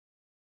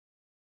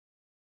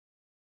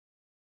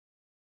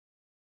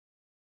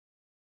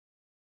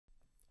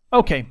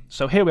Okay,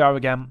 so here we are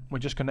again. We're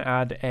just going to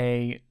add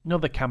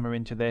another camera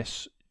into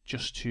this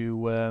just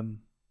to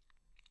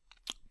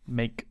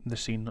make the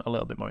scene a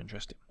little bit more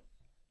interesting.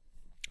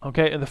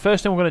 Okay, and the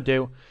first thing we're going to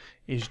do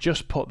is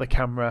just put the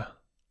camera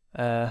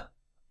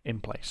in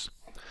place.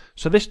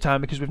 So this time,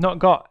 because we've not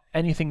got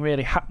anything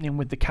really happening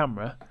with the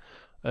camera,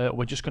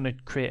 we're just going to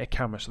create a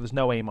camera. So there's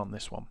no aim on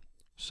this one.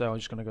 So I'm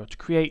just going to go to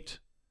Create,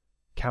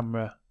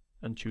 Camera,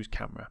 and choose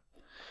Camera.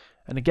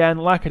 And again,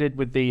 like I did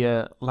with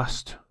the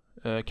last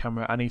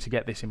camera, I need to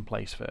get this in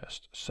place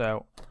first.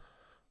 So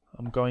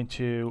I'm going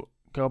to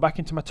go back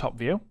into my top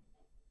view.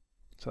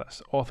 So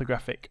that's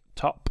orthographic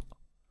top.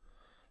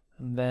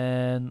 And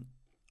then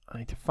I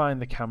need to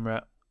find the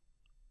camera,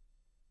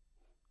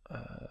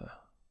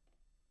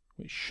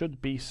 which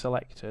should be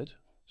selected.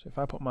 So if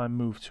I put my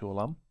move tool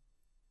on,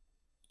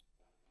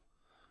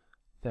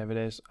 there it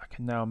is. I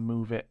can now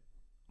move it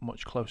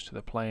much closer to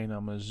the plane.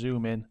 I'm going to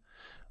zoom in,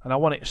 and I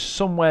want it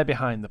somewhere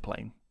behind the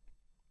plane,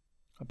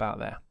 about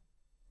there.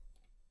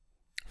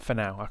 For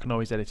now, I can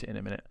always edit it in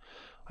a minute.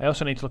 I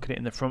also need to look at it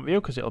in the front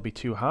view because it'll be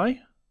too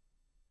high.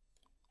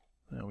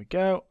 There we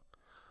go.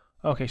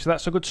 Okay, so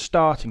that's a good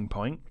starting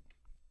point,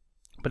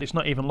 but it's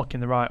not even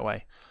looking the right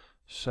way.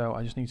 So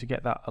I just need to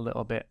get that a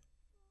little bit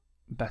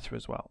better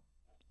as well.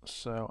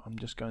 So I'm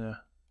just going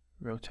to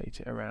rotate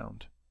it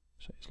around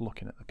so it's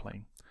looking at the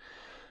plane.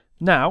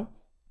 Now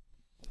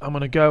I'm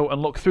going to go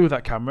and look through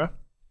that camera,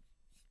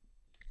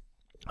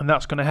 and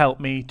that's going to help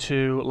me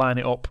to line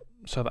it up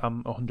so that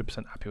I'm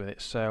 100% happy with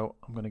it. So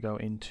I'm going to go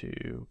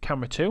into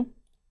camera 2,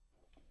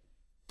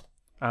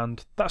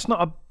 and that's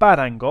not a bad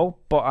angle,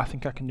 but I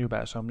think I can do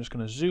better. So I'm just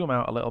going to zoom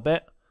out a little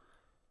bit,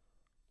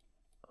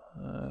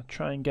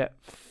 try and get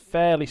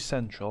fairly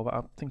central, but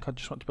I think I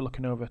just want to be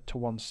looking over to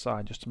one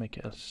side just to make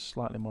it a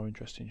slightly more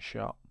interesting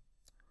shot.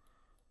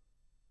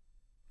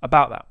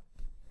 About that.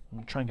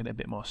 I'm trying to get it a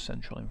bit more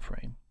central in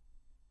frame.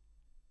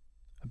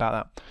 About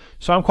that.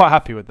 So I'm quite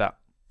happy with that.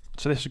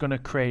 So this is going to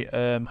create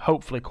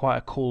hopefully quite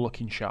a cool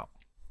looking shot.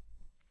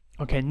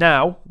 Okay,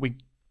 now we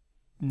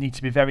need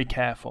to be very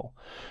careful.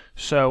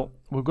 So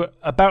we're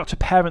about to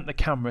parent the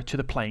camera to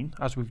the plane,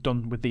 as we've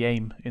done with the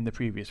aim in the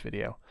previous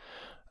video.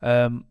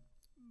 But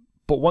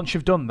once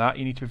you've done that,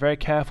 you need to be very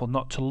careful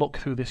not to look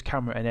through this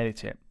camera and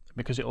edit it,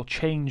 because it'll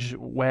change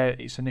where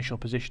its initial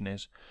position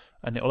is,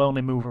 and it'll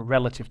only move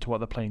relative to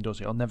what the plane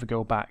does. It'll never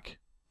go back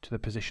to the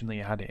position that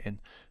you had it in,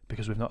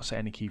 because we've not set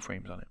any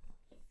keyframes on it.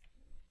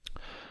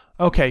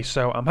 Okay,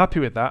 so I'm happy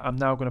with that. I'm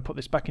now going to put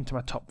this back into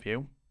my top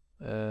view.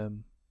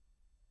 In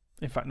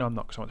fact, no, I'm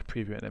not, because I want to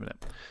preview it in a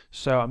minute.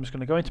 So I'm just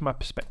going to go into my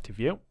perspective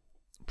view,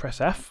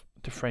 press F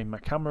to frame my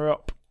camera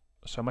up.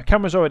 So my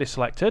camera's already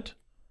selected.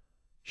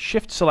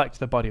 Shift select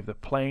the body of the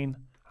plane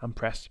and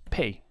press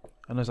P.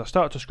 And as I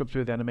start to scrub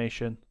through the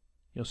animation,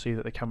 you'll see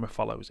that the camera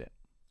follows it.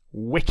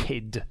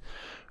 Wicked!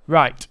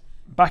 Right,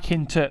 back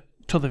into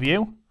the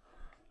view,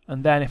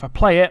 and then if I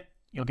play it,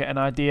 you'll get an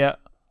idea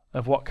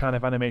of what kind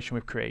of animation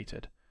we've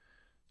created.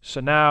 So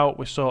now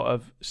we're sort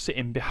of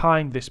sitting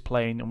behind this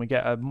plane and we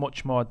get a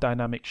much more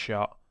dynamic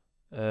shot.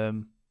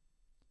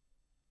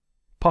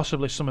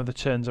 Possibly some of the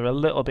turns are a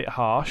little bit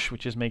harsh,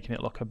 which is making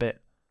it look a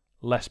bit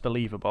less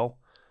believable.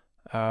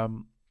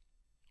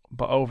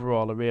 But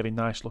overall a really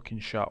nice looking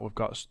shot. We've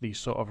got these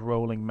sort of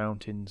rolling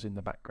mountains in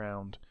the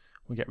background.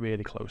 We get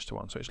really close to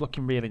one, so it's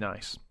looking really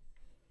nice.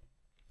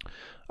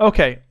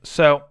 Okay,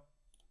 so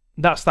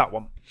that's that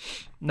one.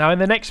 Now in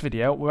the next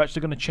video we're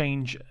actually going to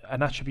change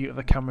an attribute of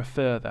the camera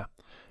further,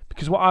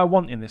 because what I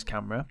want in this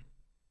camera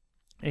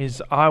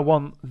is I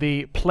want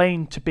the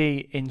plane to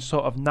be in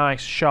sort of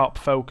nice sharp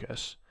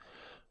focus,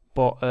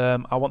 but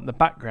I want the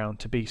background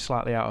to be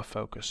slightly out of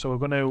focus. So we're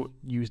going to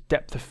use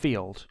depth of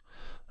field,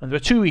 and there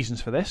are two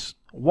reasons for this.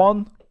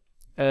 One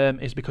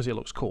is because it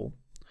looks cool,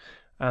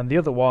 and the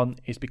other one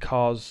is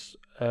because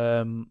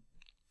the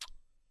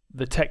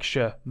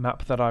texture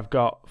map that I've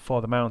got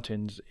for the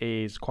mountains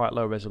is quite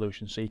low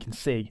resolution, so you can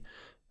see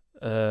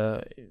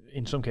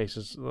in some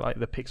cases like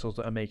the pixels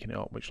that are making it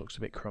up, which looks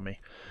a bit crummy.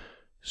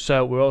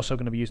 So we're also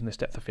going to be using this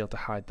depth of field to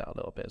hide that a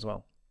little bit as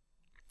well.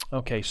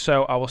 Okay,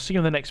 so I will see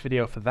you in the next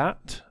video for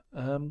that.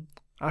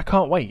 I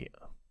can't wait.